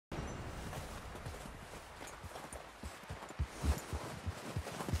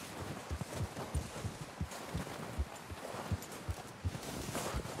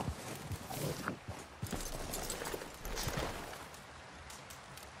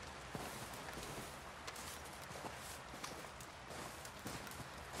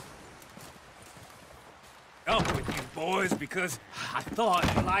up with you boys because I thought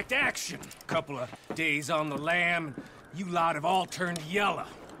you liked action. Couple of days on the lam, and you lot have all turned yellow.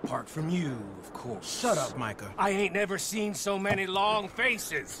 Apart from you, of course. Shut up, Micah. I ain't never seen so many long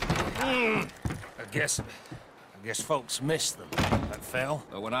faces. I guess folks miss them. That fell.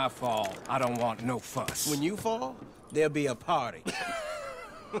 But when I fall, I don't want no fuss. When you fall, there'll be a party.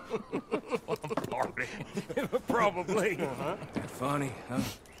 Party? Probably. That funny, huh?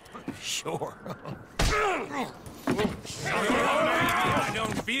 Sure. I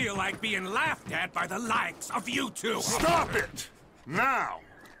don't feel like being laughed at by the likes of you two. Stop it! Now!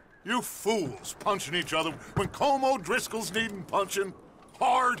 You fools punching each other when Colm O'Driscoll's needing punching.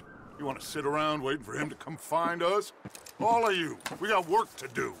 Hard. You want to sit around waiting for him to come find us? All of you, we got work to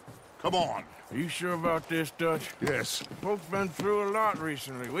do. Come on. Are you sure about this, Dutch? Yes. Folks been through a lot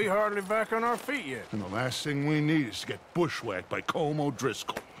recently. We hardly back on our feet yet. And the last thing we need is to get bushwhacked by Colm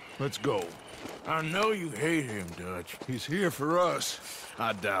O'Driscoll. Let's go. I know you hate him, Dutch. He's here for us.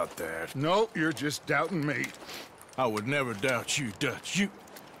 I doubt that. No, you're just doubting me. I would never doubt you, Dutch. You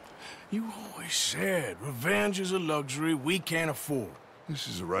always said revenge is a luxury we can't afford. This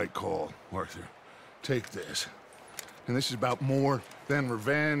is the right call, Arthur. Take this. And this is about more than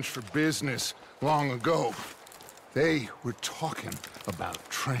revenge for business long ago. They were talking about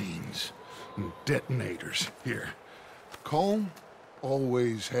trains and detonators here. Colm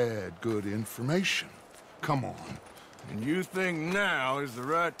always had good information. Come on. And you think now is the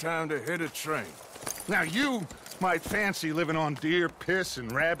right time to hit a train? Now you might fancy living on deer piss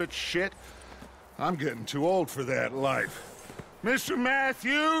and rabbit shit. I'm getting too old for that life. Mr.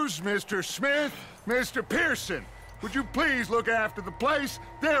 Matthews, Mr. Smith, Mr. Pearson, would you please look after the place?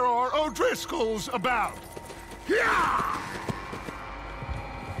 There are O'Driscolls about. Yeah!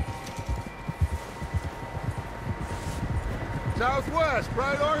 Southwest,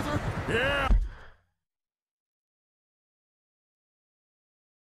 right, Arthur? Yeah!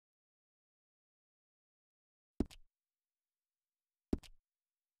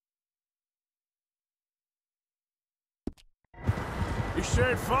 He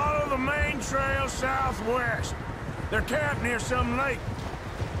said follow the main trail southwest. They're camped near some lake.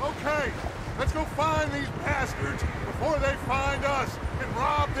 Okay, let's go find these bastards before they find us and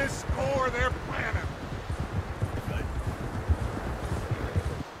rob this core they're planning.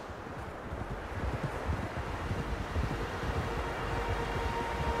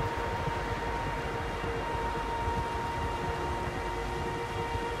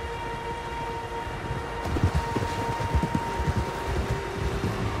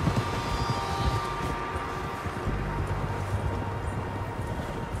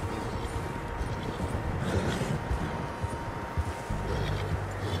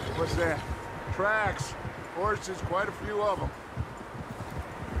 What's that? Tracks. Horses, quite a few of them.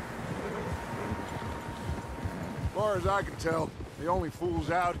 As far as I can tell, the only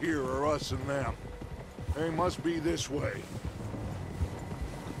fools out here are us and them. They must be this way.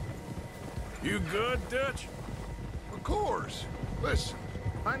 You good, Dutch? Of course. Listen,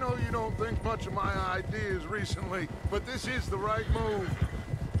 I know you don't think much of my ideas recently, but this is the right move.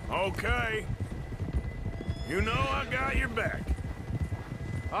 Okay. You know I got your back.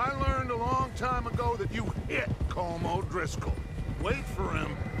 I learned a long time ago that you hit Colm O'Driscoll. Wait for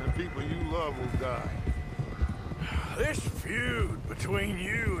him, and people you love will die. This feud between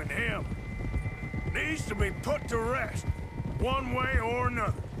you and him needs to be put to rest, one way or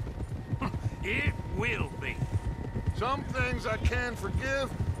another. It will be. Some things I can forgive,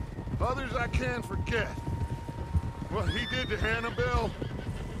 others I can't forget. What he did to Annabelle,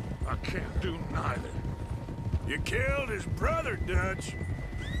 I can't do neither. You killed his brother, Dutch.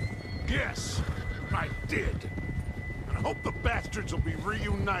 Yes, I did. And I hope the bastards will be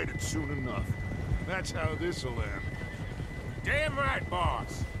reunited soon enough. That's how this'll end. Damn right,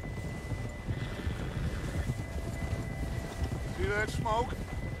 boss. See that smoke?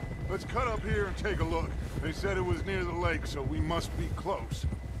 Let's cut up here and take a look. They said it was near the lake, so we must be close.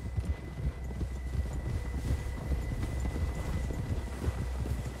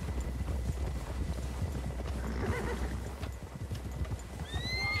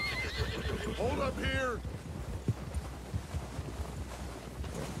 Hold up here!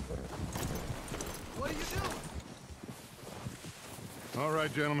 What are you doing? All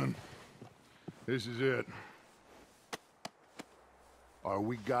right, gentlemen. This is it. Are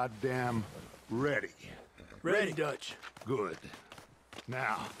we goddamn ready? Ready, Dutch. Good.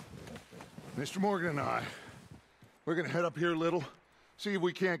 Now, Mr. Morgan and I, we're gonna head up here a little, see if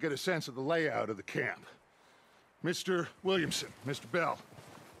we can't get a sense of the layout of the camp. Mr. Williamson, Mr. Bell,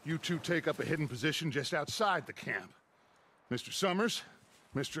 you two take up a hidden position just outside the camp. Mr. Summers,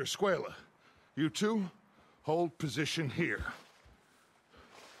 Mr. Escuela, you two hold position here.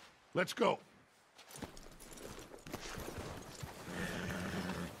 Let's go.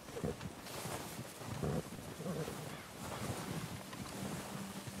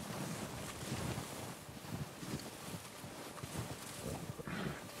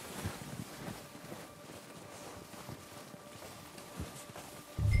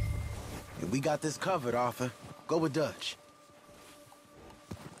 We got this covered, Arthur. Go with Dutch.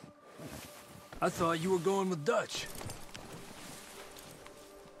 I thought you were going with Dutch.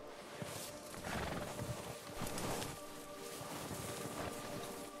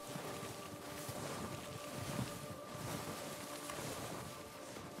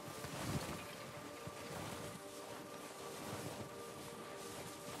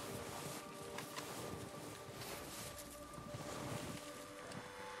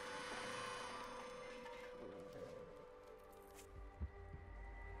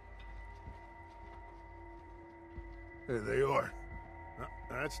 There they are.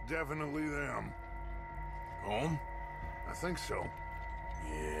 That's definitely them. Home? I think so.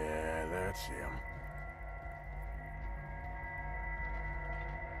 Yeah, that's him.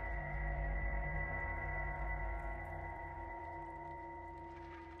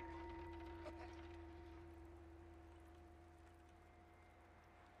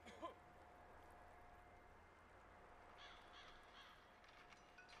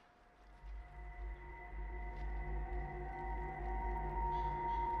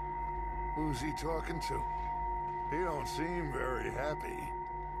 Who's he talking to? He don't seem very happy.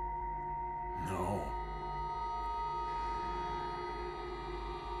 No.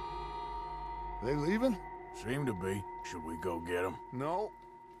 They leaving? Seem to be. Should we go get him? No.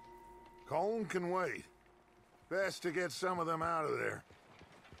 Colm can wait. Best to get some of them out of there.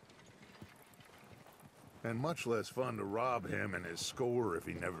 And much less fun to rob him and his score if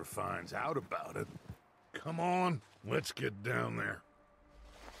he never finds out about it. Come on, let's get down there.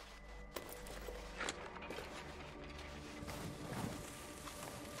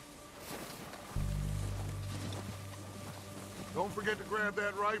 Don't forget to grab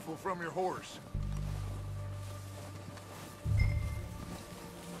that rifle from your horse.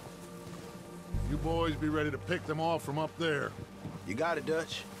 You boys be ready to pick them off from up there. You got it,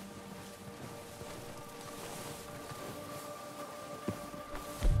 Dutch.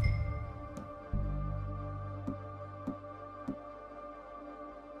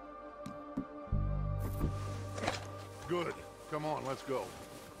 Good. Come on, let's go.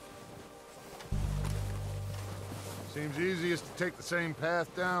 Seems easiest to take the same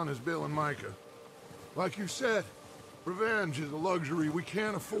path down as Bill and Micah. Like you said, revenge is a luxury we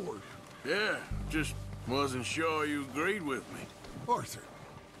can't afford. Yeah, just wasn't sure you agreed with me. Arthur.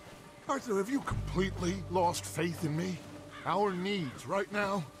 Arthur, have you completely lost faith in me? Our needs right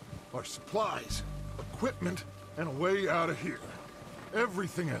now are supplies, equipment, and a way out of here.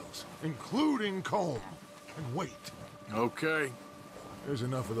 Everything else, including Colm, can wait. Okay. There's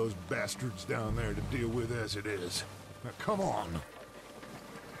enough of those bastards down there to deal with as it is. Now, come on.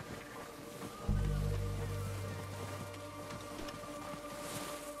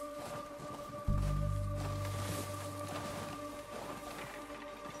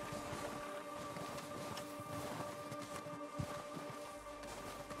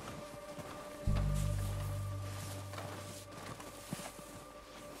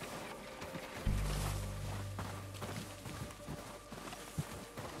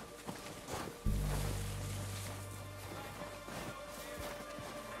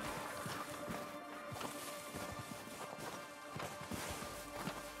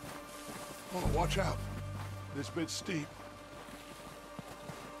 Oh, watch out. This bit's steep.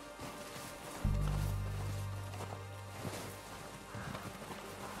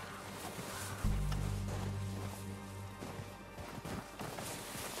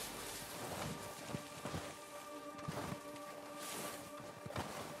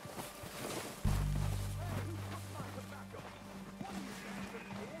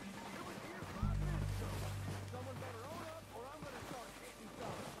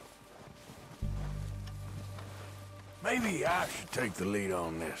 Maybe I should take the lead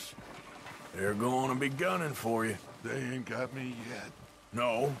on this. They're going to be gunning for you. They ain't got me yet.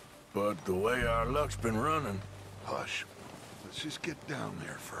 No, but the way our luck's been running... Hush. Let's just get down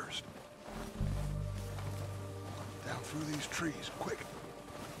there first. Down through these trees, quick.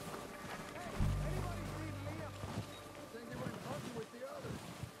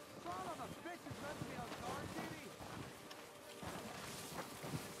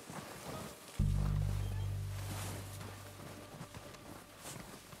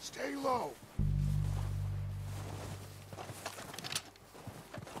 Stay low.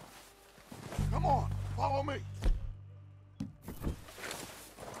 Come on, follow Follow me.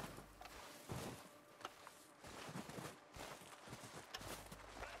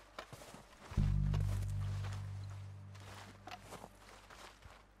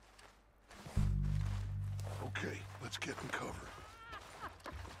 Okay, let's get in cover.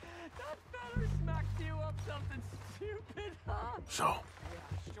 That fella smacked you up something stupid, huh? So,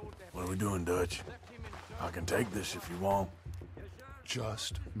 what are we doing, Dutch? I can take this if you want.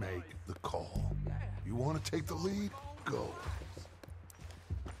 Just make the call. You want to take the lead? Go.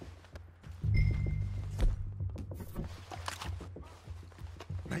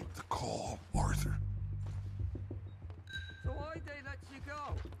 Make the call, Arthur. So why'd they let you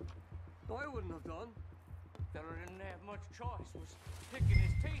go? I wouldn't have done. Fella didn't have much choice, was picking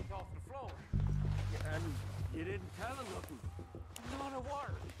his teeth off the floor. And you didn't tell him nothing. Not a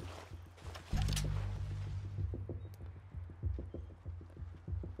word.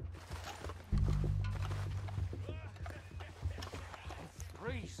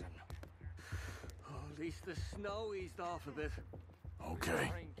 Freezing. Oh, at least the snow eased off a bit. Okay,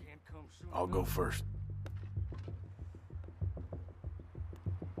 Rain can't come soon I'll go first.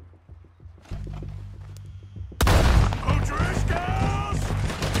 O'Driscolls!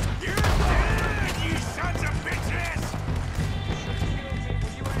 You're dead, you sons of bitches!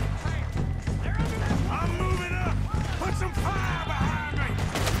 I'm moving up! Put some fire behind me!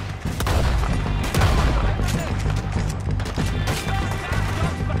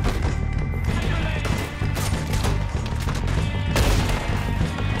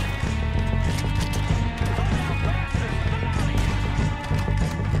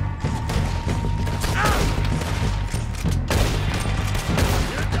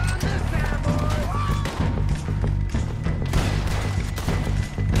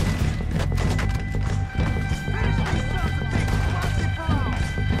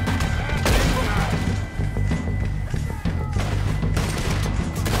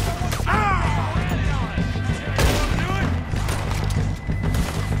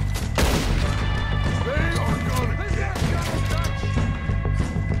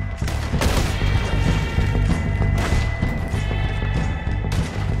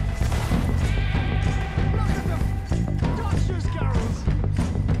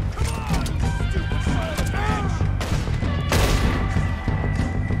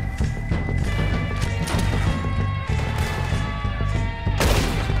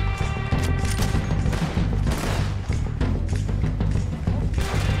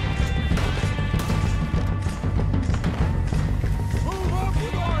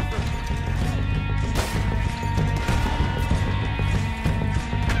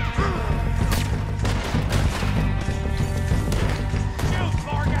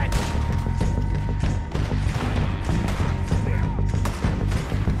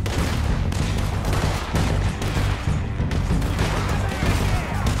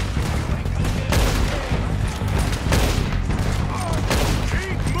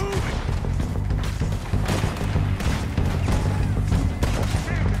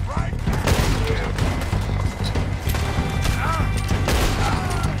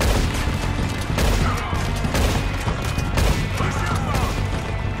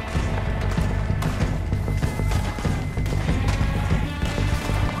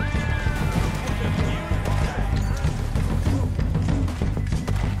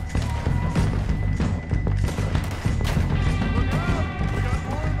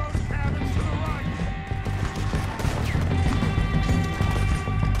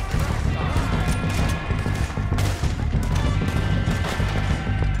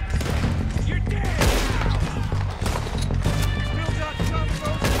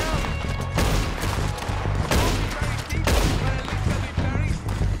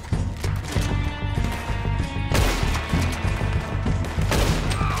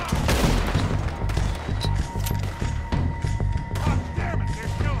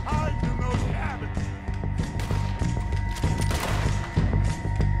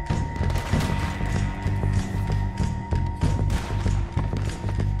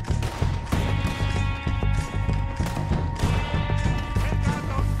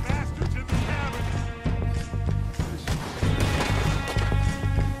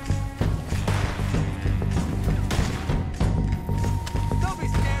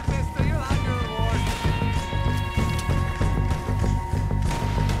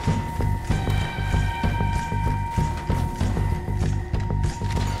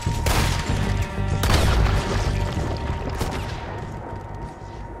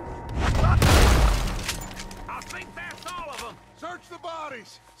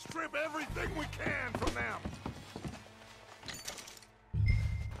 Strip everything we can from them.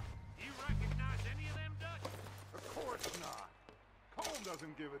 You recognize any of them, Dutch?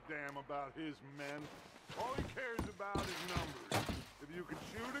 doesn't give a damn about his men. All he cares about is numbers. If you can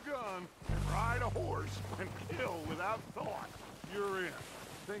shoot a gun and ride a horse and kill without thought, you're in.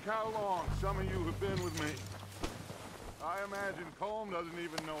 Think how long some of you have been with me. I imagine Colm doesn't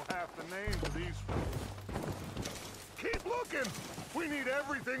even know half the names of these fools. Keep looking! We need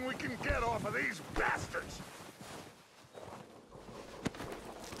everything we can get off of these bastards!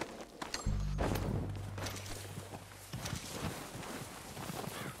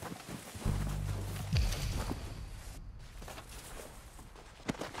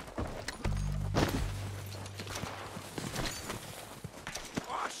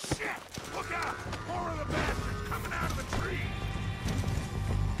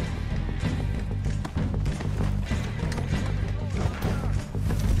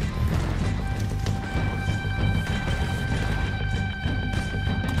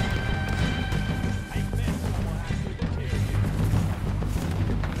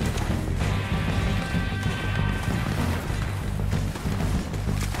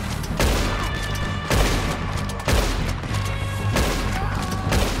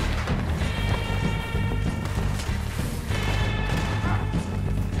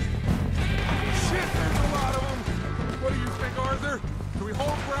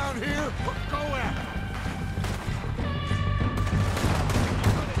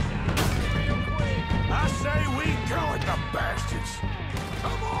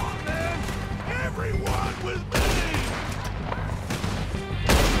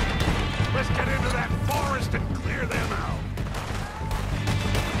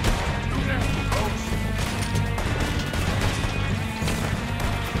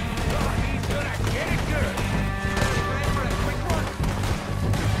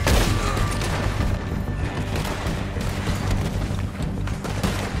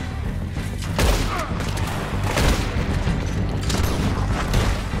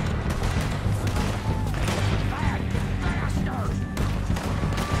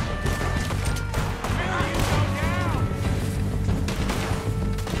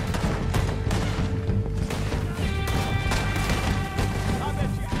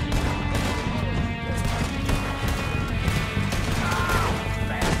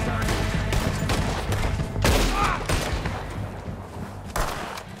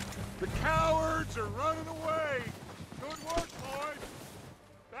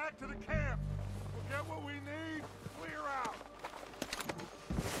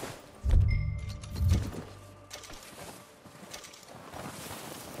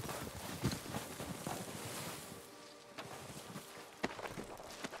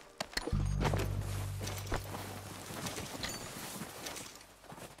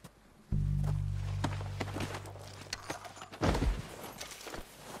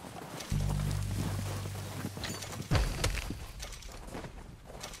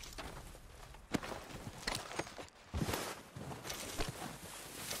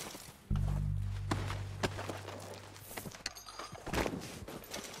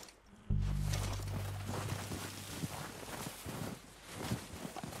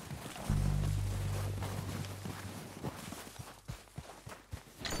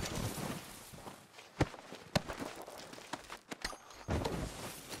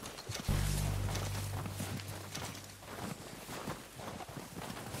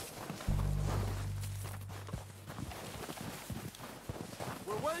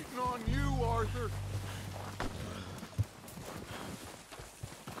 Waiting on you, Arthur.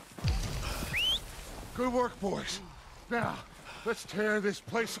 Good work, boys. Now, let's tear this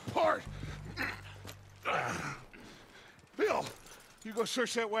place apart. Bill, you go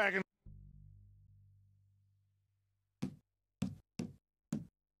search that wagon.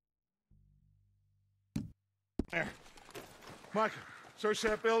 There. Mike, search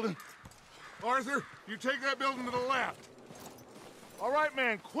that building. Arthur, you take that building to the left. All right,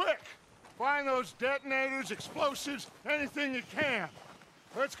 man, quick! Find those detonators, explosives, anything you can.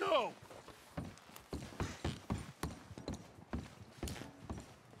 Let's go!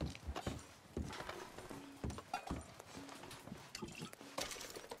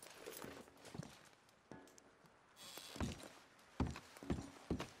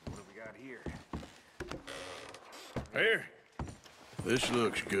 What do we got here? Here. This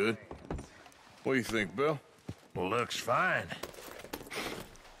looks good. What do you think, Bill? Looks fine.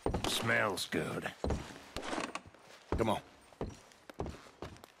 Smells good. Come on.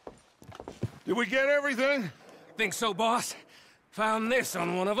 Did we get everything? Think so, boss? Found this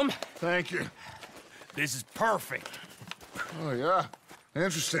on one of them. Thank you. This is perfect. Oh, yeah?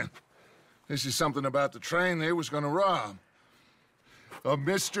 Interesting. This is something about the train they was gonna rob. A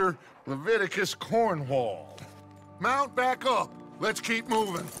Mr. Leviticus Cornwall. Mount back up. Let's keep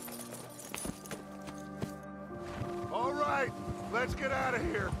moving. All right, let's get out of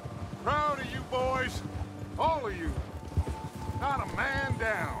here. Proud of you boys. All of you. Not a man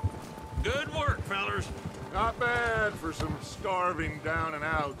down. Good work, fellers. Not bad for some starving down and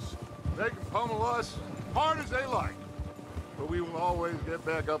outs. They can pummel us hard as they like. But we will always get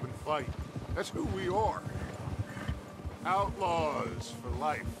back up and fight. That's who we are. Outlaws for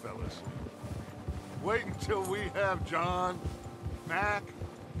life, fellas. Wait until we have John, Mac,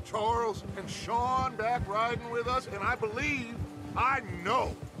 Charles, and Sean back riding with us, and I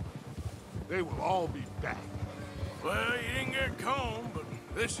know, they will all be back. Well, you didn't get Combe, but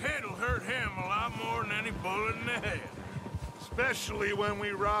this hit'll hurt him a lot more than any bullet in the head. Especially when we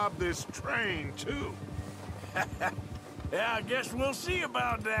rob this train, too. Yeah, I guess we'll see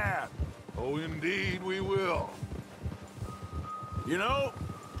about that. Oh, indeed we will. You know,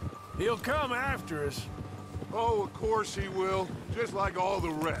 he'll come after us. Oh, of course he will, just like all the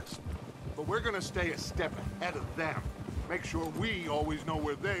rest. But we're gonna stay a step ahead of them. Make sure we always know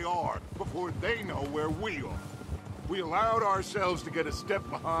where they are before they know where we are. We allowed ourselves to get a step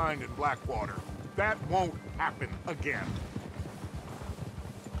behind in Blackwater. That won't happen again.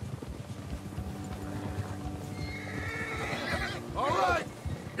 All right,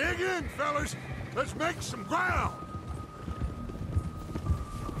 dig in, fellas. Let's make some ground.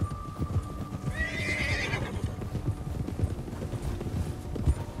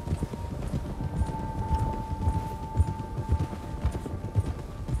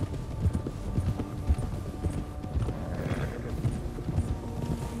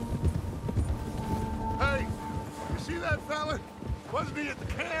 Hey, you see that fella? Wasn't he at the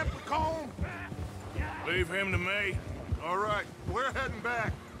camp with Combe? Leave him to me. All right, we're heading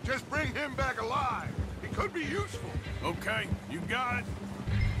back. Just bring him back alive. He could be useful. Okay, you got it.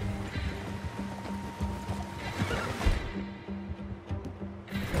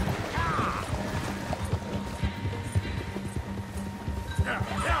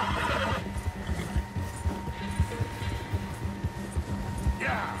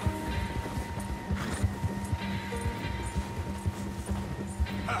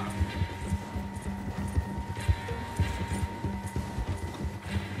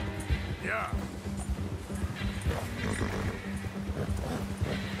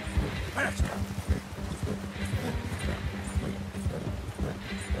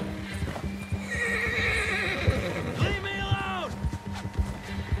 Leave me alone!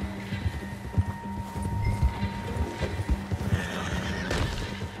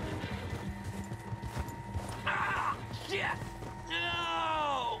 Ah, shit!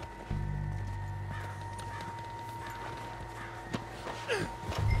 No!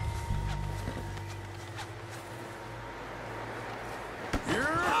 You're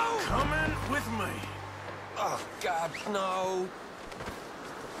coming with me. Oh, God, no.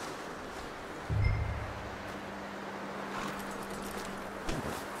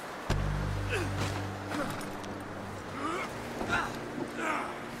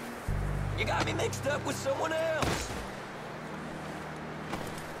 You got me mixed up with someone else.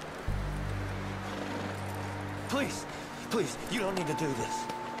 Please, please, you don't need to do this.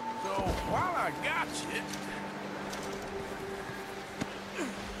 So while I got you,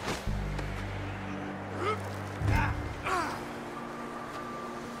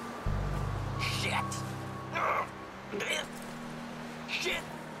 Shit. Shit.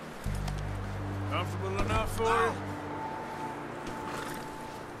 comfortable enough for you?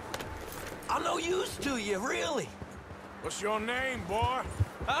 I'm no use to you, really. What's your name, boy?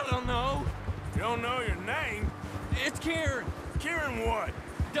 I don't know. You don't know your name? It's Kieran. Kieran what?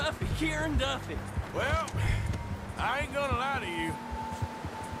 Duffy, Kieran Duffy. Well, I ain't gonna lie to you.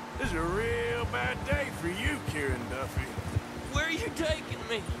 This is a real bad day for you, Kieran Duffy. Where are you taking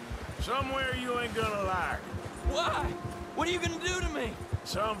me? Somewhere you ain't gonna like. Why? What are you gonna do to me?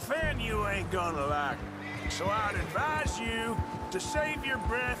 Something you ain't gonna like. So I'd advise you to save your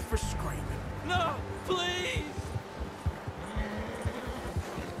breath for screaming. No, please.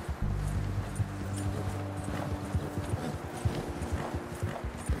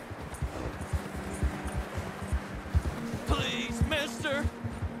 Please, mister.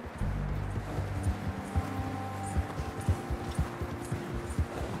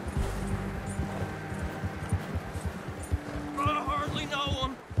 I hardly know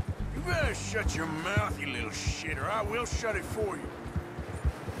him. You better shut your mouth, you little shit, or I will shut it for you.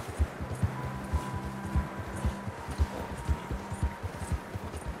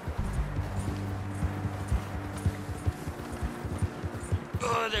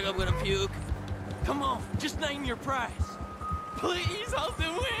 Oh, I think I'm gonna puke. Come on, just name your price. Please, I'll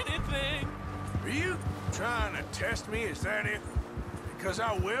do anything. Are you trying to test me? Is that it? because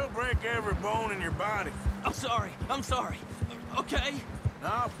I will break every bone in your body. I'm sorry. Okay?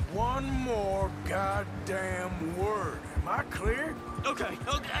 Not one more goddamn word. Am I clear? Okay.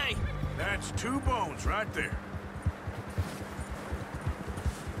 That's 2 bones right there.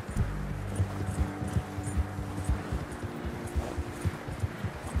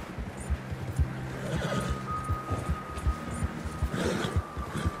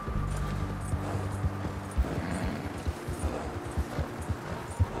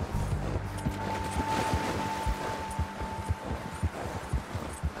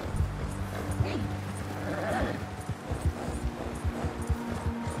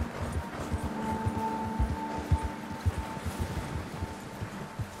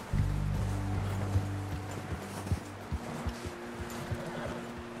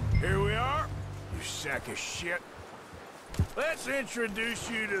 Here we are, you sack of shit. Let's introduce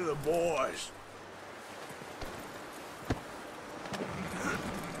you to the boys.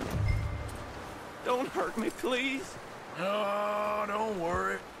 Don't hurt me, please. Oh, don't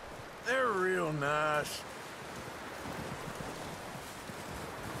worry. They're real nice.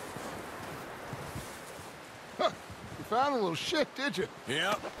 Huh. You found a little shit, did you?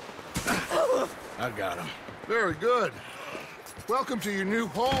 Yep. I got him. Very good. Welcome to your new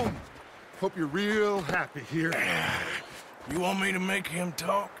home. Hope you're real happy here. You want me to make him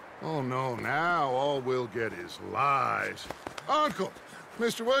talk? Oh, no, now all we'll get is lies. Uncle,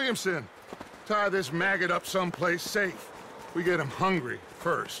 Mr. Williamson, tie this maggot up someplace safe. We get him hungry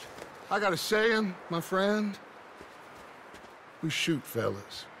first. I got a saying, my friend. We shoot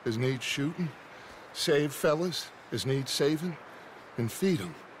fellas as need shooting, save fellas as need saving, and feed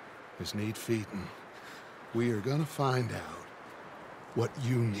 'em as need feeding. We are gonna find out what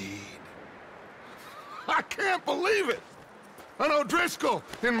you need. I can't believe it! An O'Driscoll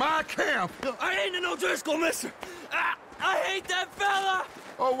in my camp! I ain't an O'Driscoll, mister! I hate that fella!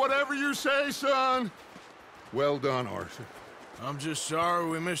 Oh, whatever you say, son. Well done, Arthur. I'm just sorry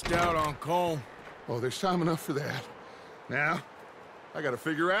we missed out on Colm. Oh, there's time enough for that. Now, I gotta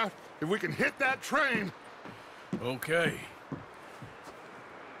figure out if we can hit that train. Okay,